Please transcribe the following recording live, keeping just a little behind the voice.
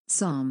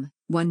Psalm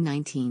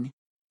 119,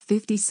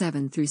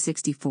 57 through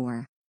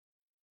 64.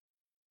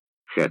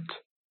 Het.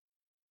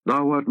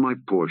 Thou art my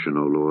portion,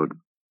 O Lord.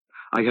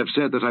 I have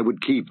said that I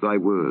would keep thy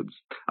words.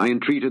 I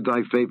entreated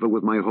thy favor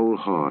with my whole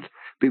heart.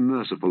 Be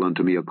merciful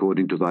unto me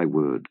according to thy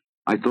word.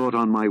 I thought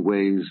on my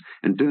ways,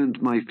 and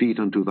turned my feet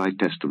unto thy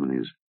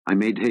testimonies. I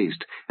made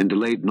haste, and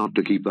delayed not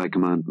to keep thy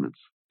commandments.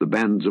 The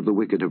bands of the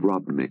wicked have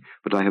robbed me,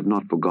 but I have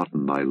not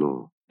forgotten thy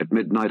law. At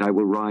midnight I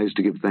will rise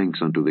to give thanks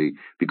unto thee,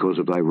 because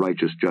of thy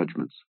righteous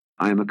judgments.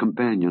 I am a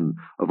companion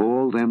of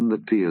all them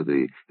that fear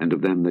thee, and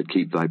of them that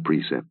keep thy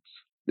precepts.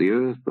 The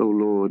earth, O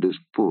Lord, is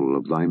full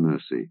of thy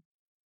mercy.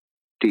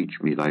 Teach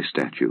me thy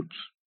statutes.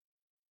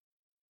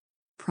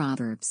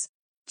 Proverbs,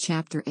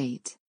 chapter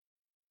 8.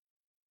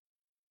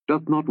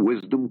 Doth not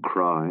wisdom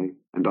cry,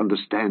 and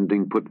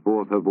understanding put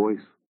forth her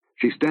voice?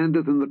 She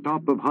standeth in the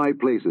top of high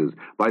places,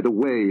 by the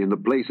way in the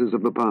places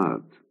of the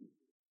paths.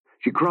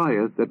 She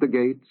crieth at the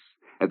gates,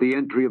 at the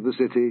entry of the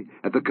city,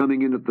 at the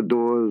coming in at the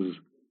doors.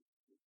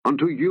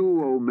 Unto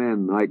you, O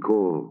men, I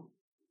call,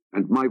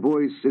 and my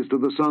voice is to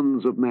the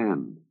sons of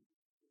man.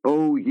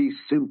 O ye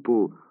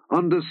simple,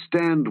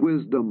 understand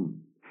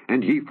wisdom,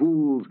 and ye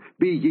fools,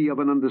 be ye of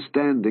an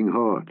understanding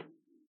heart.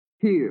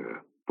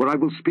 Hear, for I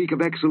will speak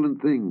of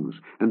excellent things,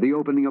 and the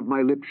opening of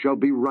my lips shall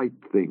be right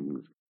things.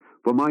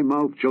 For my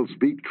mouth shall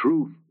speak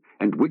truth,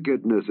 and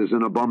wickedness is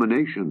an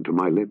abomination to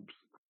my lips.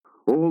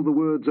 All the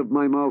words of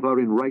my mouth are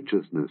in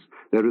righteousness,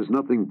 there is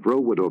nothing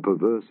froward or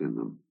perverse in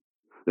them.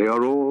 They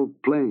are all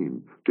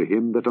plain to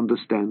him that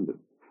understandeth,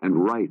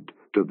 and right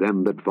to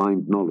them that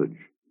find knowledge.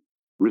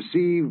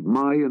 Receive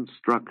my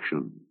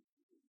instruction,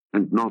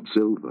 and not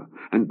silver,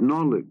 and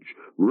knowledge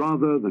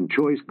rather than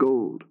choice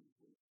gold.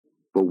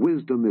 For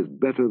wisdom is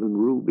better than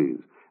rubies,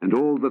 and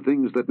all the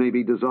things that may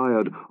be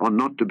desired are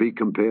not to be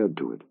compared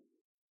to it.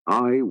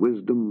 I,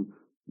 wisdom,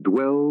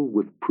 dwell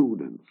with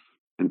prudence,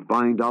 and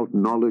find out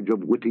knowledge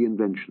of witty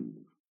inventions.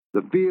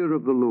 The fear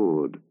of the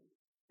Lord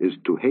is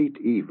to hate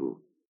evil.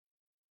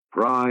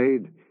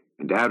 Pride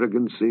and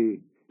arrogancy,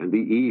 and the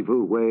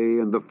evil way,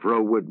 and the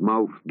froward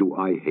mouth do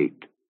I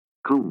hate.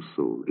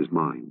 Counsel is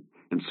mine,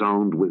 and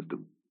sound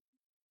wisdom.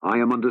 I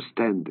am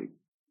understanding.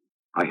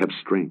 I have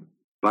strength.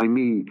 By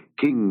me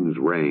kings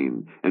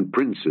reign, and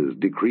princes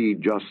decree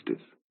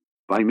justice.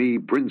 By me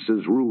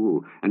princes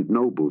rule, and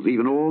nobles,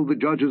 even all the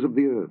judges of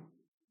the earth.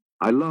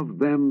 I love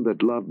them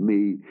that love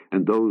me,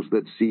 and those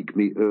that seek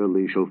me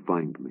early shall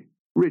find me.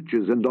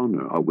 Riches and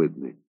honor are with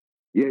me.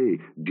 Yea,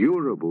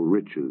 durable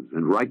riches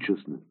and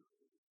righteousness.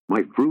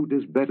 My fruit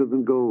is better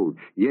than gold,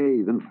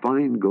 yea, than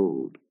fine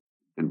gold,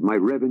 and my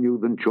revenue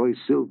than choice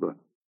silver.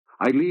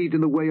 I lead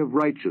in the way of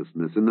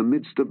righteousness in the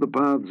midst of the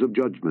paths of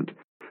judgment,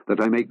 that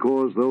I may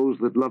cause those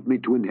that love me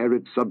to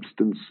inherit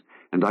substance,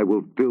 and I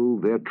will fill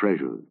their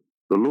treasures.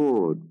 The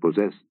Lord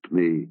possessed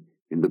me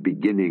in the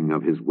beginning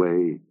of his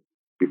way,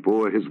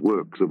 before his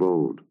works of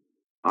old.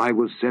 I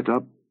was set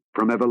up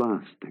from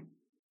everlasting,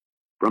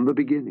 from the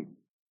beginning,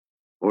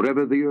 or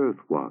ever the earth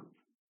was.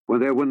 When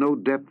there were no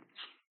depths,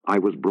 I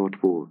was brought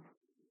forth.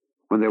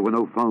 When there were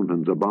no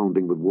fountains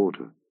abounding with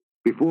water.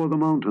 Before the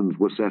mountains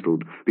were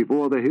settled,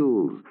 before the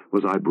hills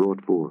was I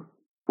brought forth.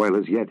 While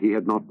as yet he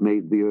had not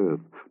made the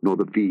earth, nor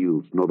the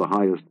fields, nor the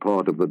highest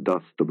part of the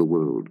dust of the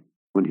world.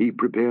 When he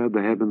prepared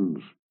the heavens,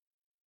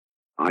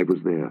 I was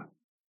there.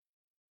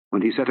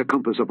 When he set a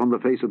compass upon the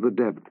face of the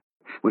depth,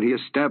 when he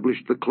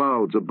established the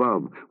clouds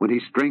above, when he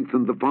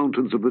strengthened the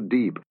fountains of the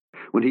deep,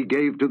 when he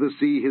gave to the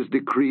sea his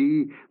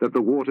decree that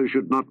the water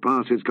should not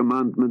pass his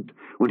commandment,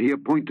 when he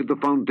appointed the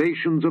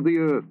foundations of the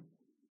earth,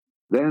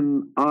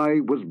 then I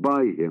was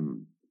by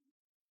him,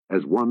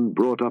 as one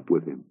brought up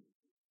with him.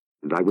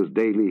 And I was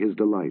daily his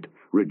delight,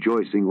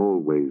 rejoicing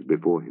always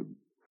before him,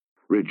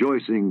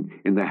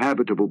 rejoicing in the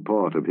habitable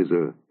part of his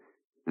earth,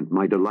 and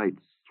my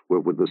delights were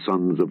with the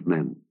sons of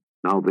men.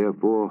 Now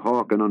therefore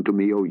hearken unto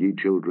me, O ye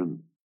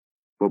children,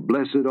 for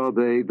blessed are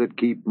they that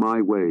keep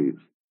my ways.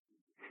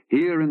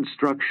 Hear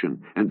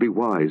instruction, and be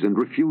wise, and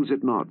refuse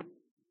it not.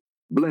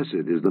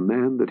 Blessed is the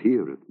man that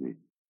heareth me,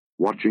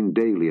 watching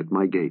daily at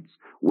my gates,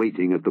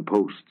 waiting at the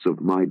posts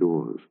of my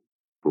doors.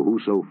 For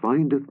whoso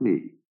findeth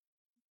me,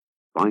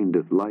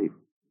 findeth life,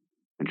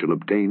 and shall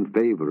obtain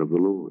favor of the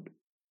Lord.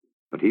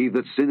 But he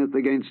that sinneth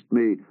against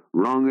me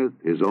wrongeth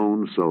his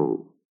own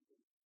soul.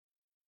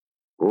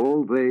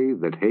 All they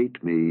that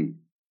hate me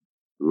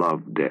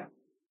love death.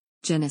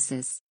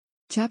 Genesis,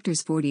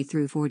 chapters 40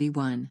 through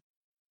 41.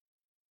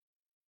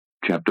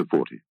 Chapter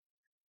 40.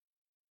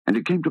 And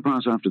it came to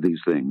pass after these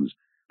things,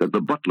 that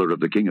the butler of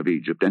the king of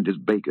Egypt and his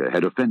baker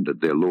had offended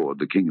their lord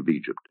the king of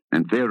Egypt.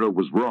 And Pharaoh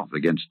was wroth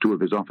against two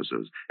of his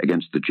officers,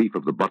 against the chief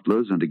of the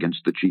butlers and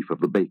against the chief of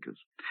the bakers.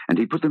 And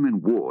he put them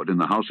in ward in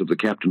the house of the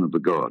captain of the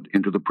guard,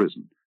 into the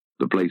prison,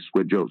 the place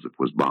where Joseph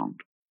was bound.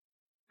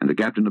 And the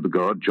captain of the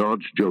guard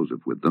charged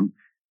Joseph with them,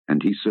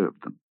 and he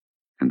served them.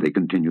 And they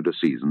continued a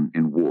season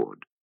in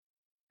ward.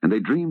 And they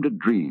dreamed a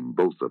dream,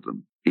 both of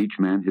them, each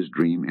man his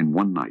dream in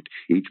one night,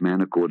 each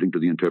man according to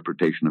the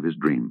interpretation of his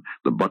dream,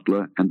 the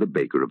butler and the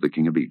baker of the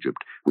king of Egypt,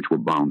 which were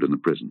bound in the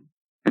prison.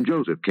 And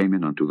Joseph came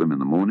in unto them in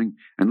the morning,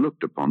 and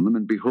looked upon them,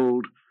 and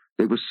behold,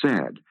 they were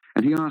sad.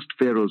 And he asked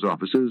Pharaoh's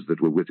officers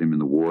that were with him in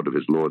the ward of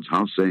his lord's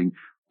house, saying,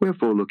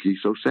 Wherefore look ye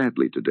so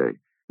sadly today?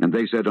 And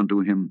they said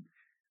unto him,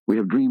 We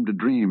have dreamed a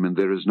dream, and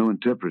there is no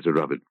interpreter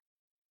of it.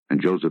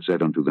 And Joseph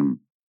said unto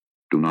them,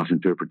 Do not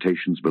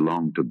interpretations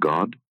belong to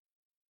God?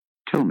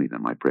 Tell me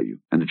them, I pray you.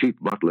 And the chief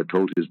butler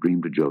told his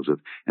dream to Joseph,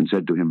 and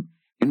said to him,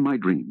 In my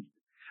dream,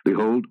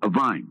 behold, a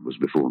vine was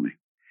before me,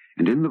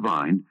 and in the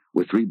vine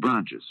were 3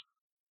 branches.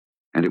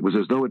 And it was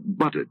as though it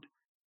budded,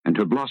 and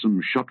her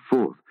blossoms shot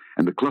forth,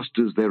 and the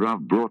clusters thereof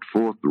brought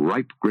forth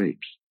ripe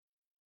grapes.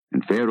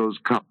 And Pharaoh's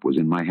cup was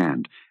in my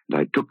hand, and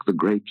I took the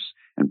grapes,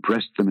 and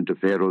pressed them into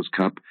Pharaoh's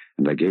cup,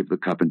 and I gave the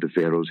cup into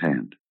Pharaoh's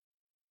hand.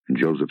 And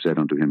Joseph said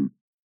unto him,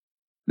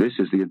 This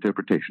is the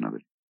interpretation of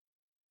it.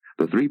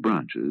 The 3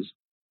 branches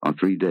are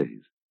 3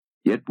 days.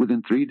 Yet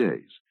within 3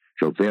 days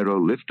shall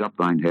Pharaoh lift up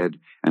thine head,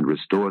 and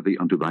restore thee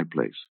unto thy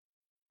place.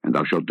 And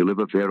thou shalt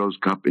deliver Pharaoh's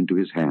cup into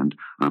his hand,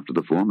 after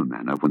the former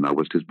manner, when thou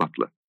wast his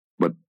butler.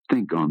 But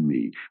think on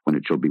me, when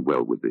it shall be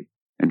well with thee.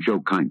 And show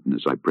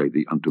kindness, I pray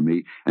thee, unto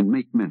me, and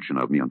make mention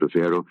of me unto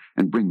Pharaoh,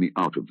 and bring me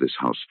out of this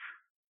house.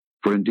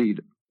 For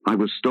indeed I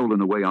was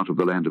stolen away out of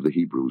the land of the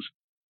Hebrews,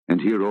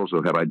 and here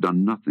also have I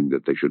done nothing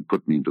that they should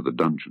put me into the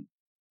dungeon.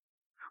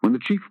 When the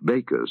chief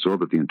baker saw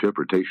that the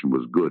interpretation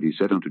was good, he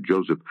said unto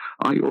Joseph,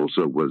 I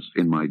also was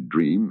in my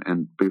dream,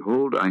 and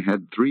behold, I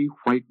had 3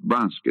 white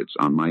baskets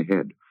on my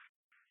head.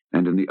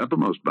 And in the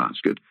uppermost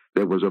basket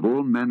there was of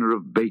all manner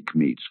of bake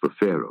meats for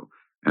Pharaoh,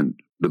 and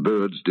the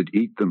birds did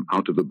eat them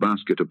out of the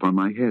basket upon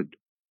my head.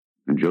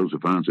 And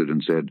Joseph answered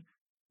and said,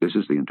 This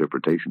is the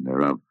interpretation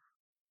thereof.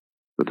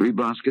 The 3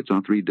 baskets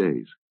are 3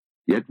 days.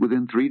 Yet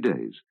within 3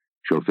 days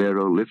shall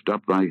Pharaoh lift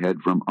up thy head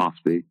from off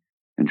thee,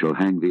 and shall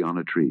hang thee on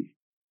a tree,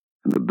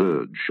 and the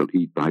birds shall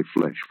eat thy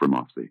flesh from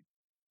off thee.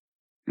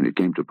 And it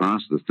came to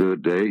pass the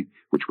 3rd day,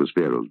 which was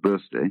Pharaoh's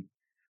birthday,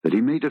 that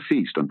he made a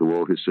feast unto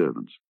all his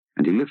servants.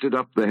 And he lifted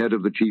up the head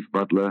of the chief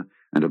butler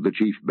and of the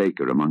chief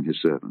baker among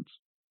his servants.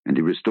 And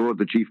he restored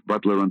the chief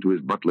butler unto his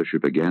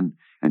butlership again,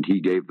 and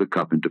he gave the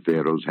cup into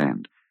Pharaoh's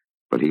hand.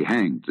 But he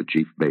hanged the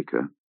chief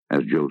baker,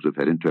 as Joseph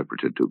had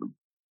interpreted to them.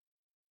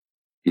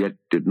 Yet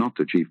did not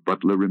the chief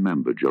butler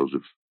remember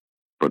Joseph,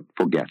 but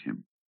forgat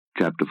him.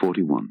 Chapter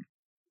 41.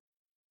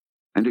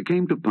 And it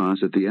came to pass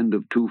at the end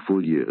of 2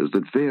 full years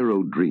that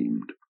Pharaoh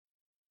dreamed.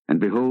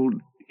 And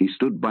behold, he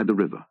stood by the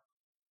river.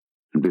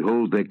 And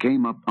behold, there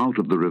came up out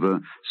of the river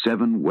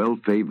 7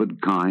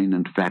 well-favored kine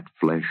and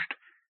fat-fleshed,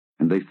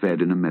 and they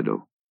fed in a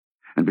meadow.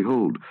 And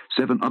behold,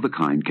 7 other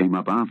kine came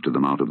up after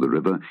them out of the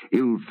river,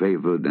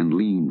 ill-favored and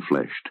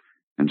lean-fleshed,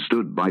 and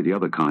stood by the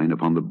other kine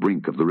upon the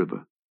brink of the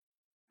river.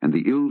 And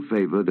the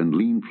ill-favored and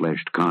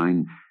lean-fleshed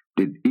kine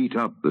did eat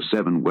up the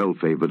 7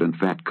 well-favored and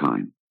fat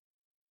kine.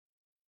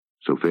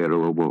 So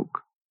Pharaoh awoke,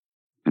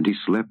 and he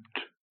slept,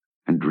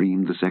 and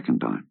dreamed the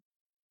 2nd time.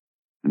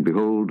 And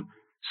behold,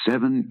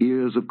 7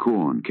 ears of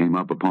corn came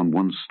up upon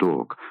one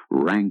stalk,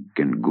 rank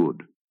and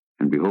good.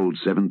 And behold,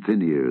 7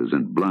 thin ears,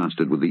 and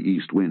blasted with the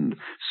east wind,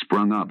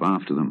 sprung up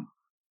after them.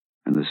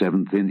 And the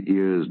 7 thin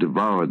ears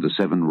devoured the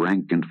 7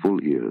 rank and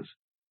full ears.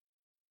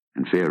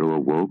 And Pharaoh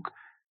awoke,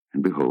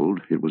 and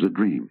behold, it was a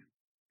dream.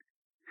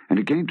 And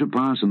it came to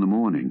pass in the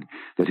morning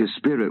that his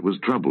spirit was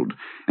troubled,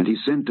 and he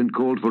sent and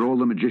called for all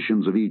the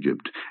magicians of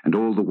Egypt, and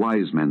all the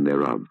wise men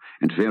thereof,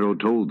 and Pharaoh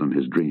told them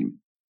his dream.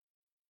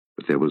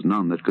 But there was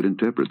none that could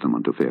interpret them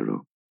unto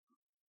Pharaoh.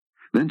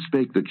 Then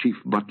spake the chief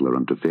butler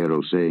unto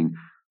Pharaoh, saying,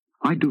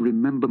 I do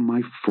remember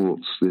my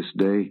faults this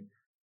day.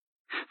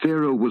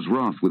 Pharaoh was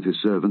wroth with his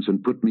servants,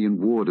 and put me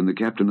in ward in the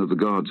captain of the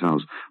guard's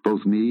house,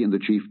 both me and the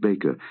chief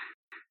baker.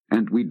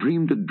 And we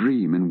dreamed a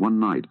dream in one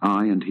night,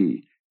 I and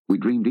he. We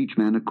dreamed each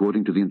man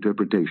according to the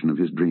interpretation of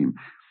his dream.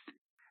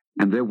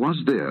 And there was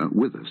there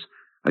with us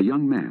a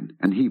young man,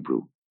 an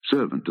Hebrew,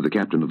 servant to the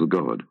captain of the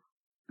guard.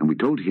 And we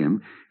told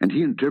him, and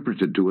he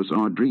interpreted to us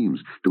our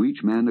dreams. To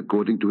each man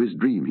according to his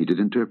dream he did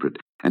interpret.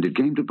 And it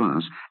came to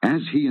pass,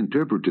 as he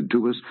interpreted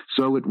to us,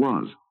 so it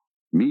was.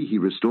 Me he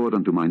restored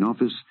unto mine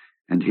office,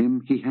 and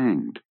him he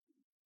hanged.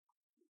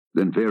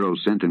 Then Pharaoh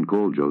sent and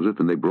called Joseph,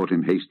 and they brought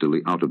him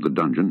hastily out of the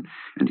dungeon,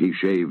 and he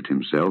shaved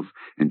himself,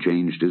 and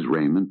changed his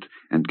raiment,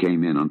 and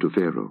came in unto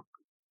Pharaoh.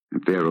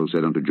 And Pharaoh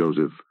said unto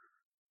Joseph,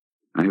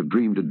 I have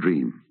dreamed a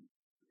dream,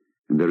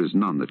 and there is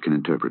none that can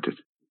interpret it.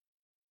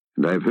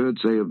 And I have heard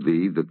say of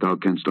thee that thou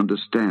canst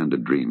understand a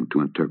dream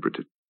to interpret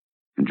it.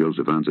 And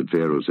Joseph answered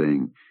Pharaoh,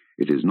 saying,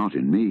 It is not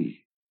in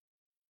me.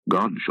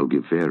 God shall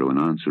give Pharaoh an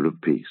answer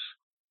of peace.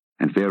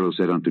 And Pharaoh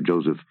said unto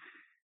Joseph,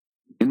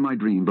 In my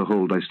dream,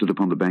 behold, I stood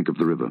upon the bank of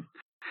the river.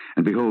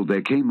 And behold,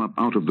 there came up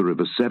out of the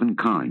river 7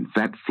 kine,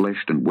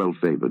 fat-fleshed and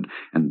well-favored,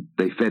 and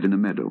they fed in a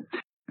meadow.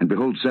 And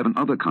behold, 7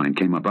 other kine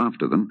came up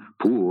after them,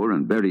 poor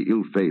and very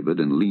ill-favored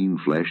and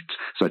lean-fleshed,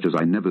 such as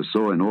I never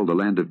saw in all the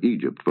land of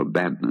Egypt for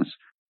badness.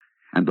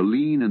 And the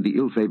lean and the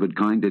ill-favored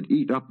kine did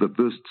eat up the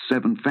first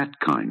 7 fat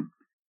kine.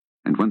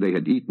 And when they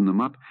had eaten them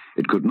up,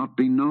 it could not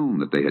be known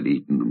that they had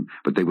eaten them,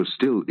 but they were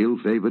still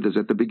ill-favored as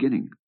at the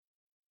beginning.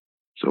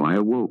 So I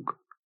awoke,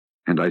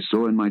 And I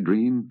saw in my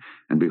dream,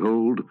 and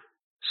behold,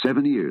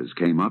 7 ears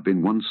came up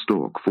in one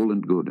stalk, full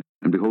and good.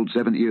 And behold,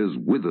 7 ears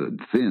withered,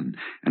 thin,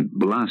 and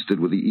blasted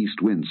with the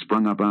east wind,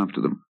 sprung up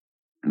after them.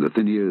 And the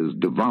thin ears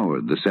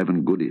devoured the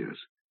 7 good ears.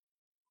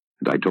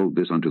 And I told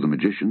this unto the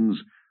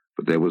magicians,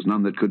 but there was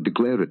none that could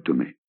declare it to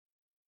me.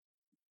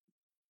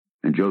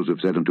 And Joseph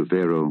said unto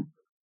Pharaoh,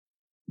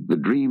 The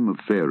dream of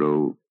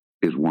Pharaoh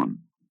is one.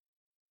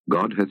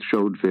 God hath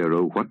showed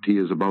Pharaoh what he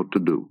is about to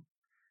do.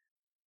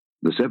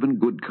 The 7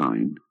 good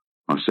kine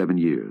are 7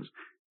 years,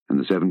 and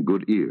the 7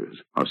 good ears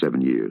are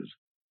 7 years.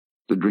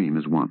 The dream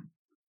is one.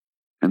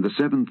 And the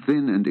 7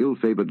 thin and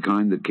ill-favored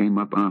kine that came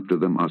up after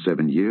them are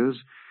 7 years,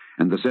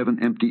 and the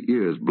 7 empty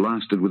ears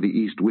blasted with the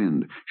east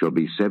wind shall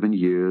be 7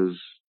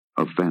 years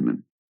of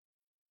famine.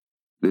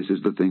 This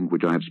is the thing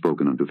which I have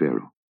spoken unto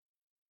Pharaoh.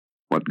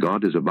 What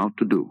God is about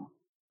to do,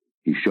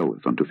 he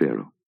showeth unto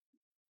Pharaoh.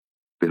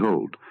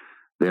 Behold,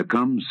 there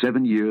come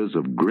 7 years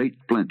of great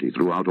plenty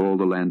throughout all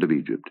the land of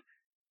Egypt,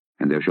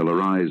 and there shall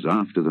arise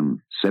after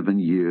them 7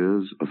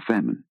 years of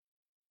famine.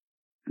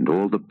 And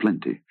all the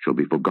plenty shall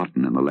be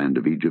forgotten in the land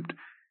of Egypt,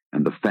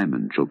 and the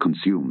famine shall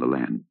consume the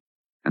land.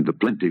 And the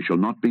plenty shall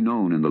not be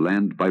known in the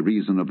land by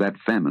reason of that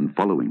famine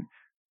following,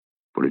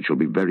 for it shall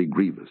be very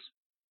grievous.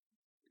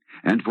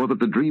 And for that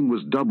the dream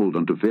was doubled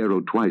unto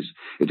Pharaoh twice,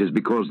 it is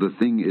because the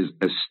thing is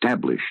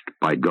established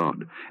by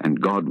God,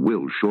 and God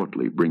will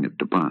shortly bring it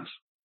to pass.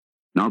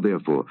 Now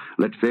therefore,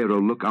 let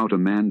Pharaoh look out a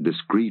man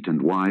discreet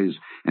and wise,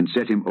 and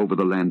set him over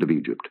the land of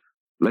Egypt.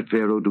 Let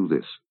Pharaoh do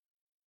this.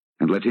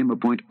 And let him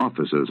appoint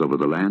officers over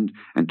the land,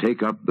 and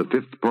take up the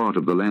 5th part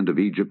of the land of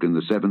Egypt in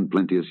the 7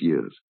 plenteous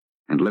years.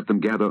 And let them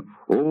gather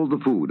all the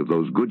food of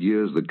those good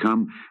years that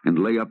come, and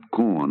lay up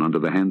corn under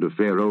the hand of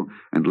Pharaoh,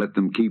 and let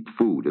them keep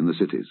food in the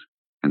cities.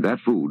 And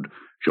that food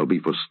shall be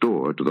for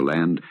store to the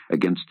land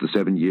against the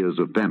 7 years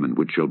of famine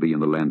which shall be in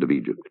the land of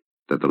Egypt,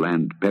 that the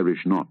land perish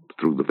not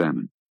through the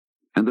famine.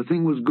 And the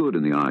thing was good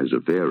in the eyes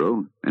of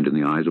Pharaoh, and in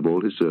the eyes of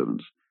all his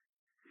servants.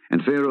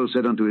 And Pharaoh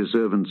said unto his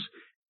servants,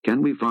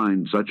 Can we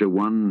find such a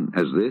one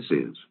as this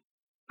is,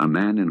 a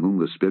man in whom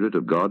the Spirit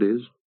of God is?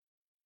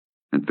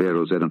 And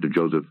Pharaoh said unto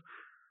Joseph,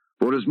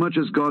 Forasmuch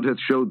as God hath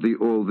showed thee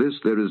all this,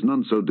 there is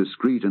none so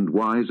discreet and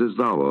wise as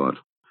thou art.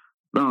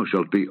 Thou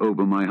shalt be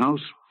over my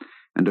house,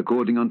 and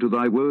according unto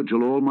thy word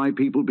shall all my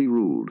people be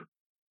ruled.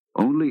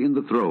 Only in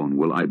the throne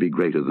will I be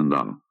greater than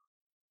thou.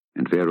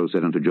 And Pharaoh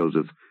said unto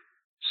Joseph,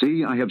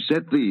 See, I have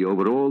set thee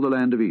over all the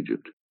land of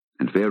Egypt.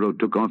 And Pharaoh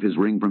took off his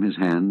ring from his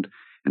hand,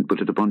 and put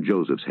it upon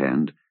Joseph's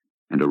hand,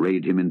 and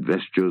arrayed him in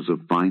vestures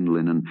of fine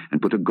linen,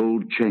 and put a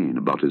gold chain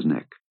about his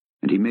neck.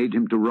 And he made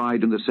him to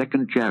ride in the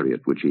 2nd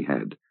chariot which he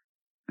had.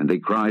 And they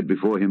cried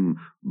before him,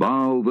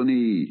 Bow the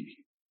knee.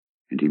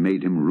 And he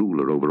made him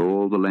ruler over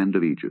all the land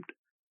of Egypt.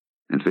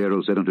 And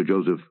Pharaoh said unto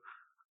Joseph,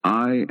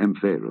 I am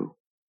Pharaoh,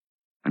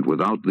 and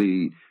without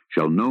thee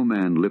shall no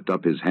man lift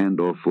up his hand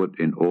or foot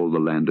in all the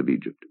land of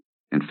Egypt.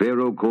 And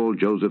Pharaoh called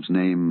Joseph's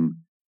name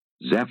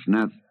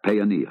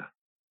Zaphnath-Paaneah.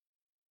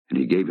 And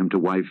he gave him to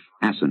wife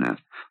Asenath,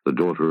 the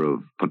daughter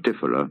of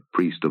Potiphera,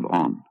 priest of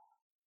On.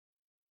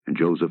 And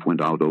Joseph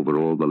went out over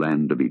all the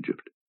land of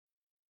Egypt.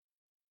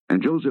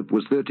 And Joseph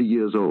was 30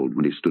 years old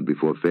when he stood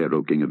before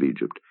Pharaoh king of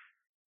Egypt.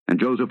 And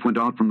Joseph went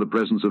out from the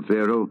presence of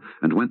Pharaoh,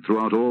 and went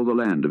throughout all the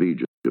land of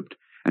Egypt.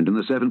 And in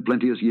the 7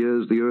 plenteous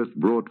years the earth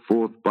brought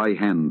forth by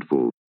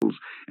handfuls,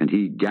 and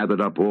he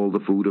gathered up all the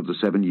food of the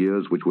 7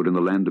 years which were in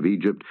the land of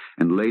Egypt,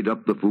 and laid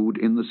up the food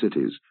in the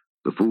cities.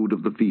 The food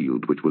of the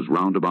field, which was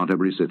round about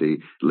every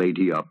city, laid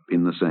he up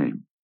in the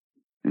same.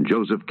 And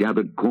Joseph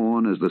gathered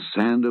corn as the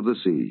sand of the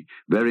sea,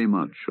 very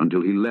much,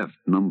 until he left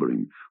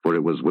numbering, for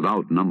it was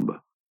without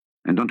number.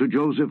 And unto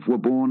Joseph were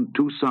born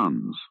 2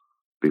 sons,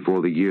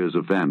 before the years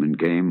of famine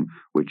came,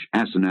 which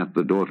Asenath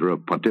the daughter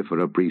of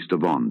Potiphera priest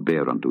of On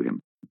bare unto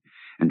him.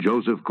 And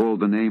Joseph called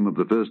the name of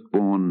the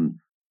firstborn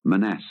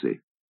Manasseh.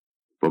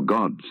 For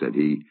God, said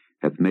he,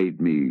 hath made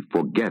me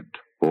forget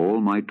all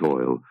my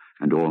toil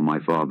and all my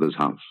father's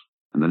house.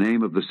 And the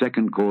name of the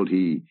second called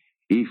he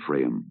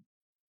Ephraim.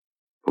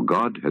 For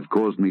God hath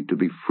caused me to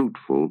be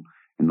fruitful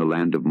in the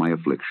land of my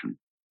affliction.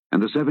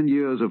 And the 7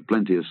 years of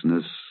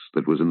plenteousness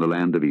that was in the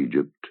land of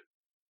Egypt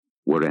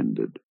were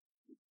ended.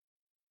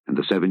 And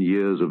the 7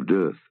 years of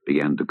dearth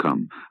began to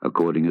come,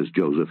 according as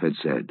Joseph had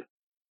said.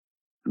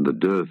 And the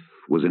dearth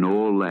was in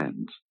all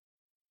lands.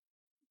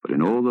 But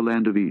in all the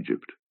land of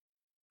Egypt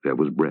there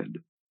was bread.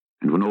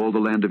 And when all the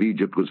land of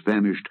Egypt was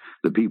famished,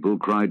 the people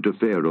cried to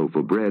Pharaoh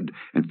for bread.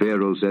 And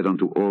Pharaoh said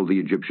unto all the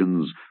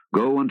Egyptians,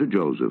 Go unto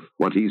Joseph,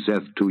 what he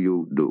saith to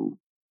you, do.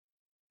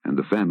 And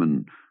the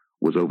famine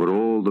was over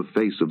all the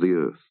face of the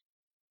earth.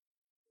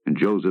 And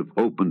Joseph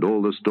opened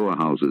all the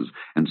storehouses,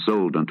 and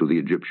sold unto the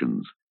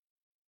Egyptians.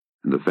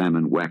 And the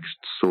famine waxed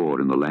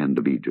sore in the land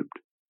of Egypt.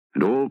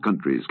 And all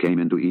countries came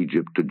into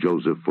Egypt to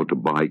Joseph for to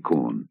buy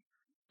corn,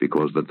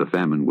 because that the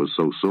famine was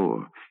so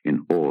sore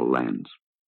in all lands.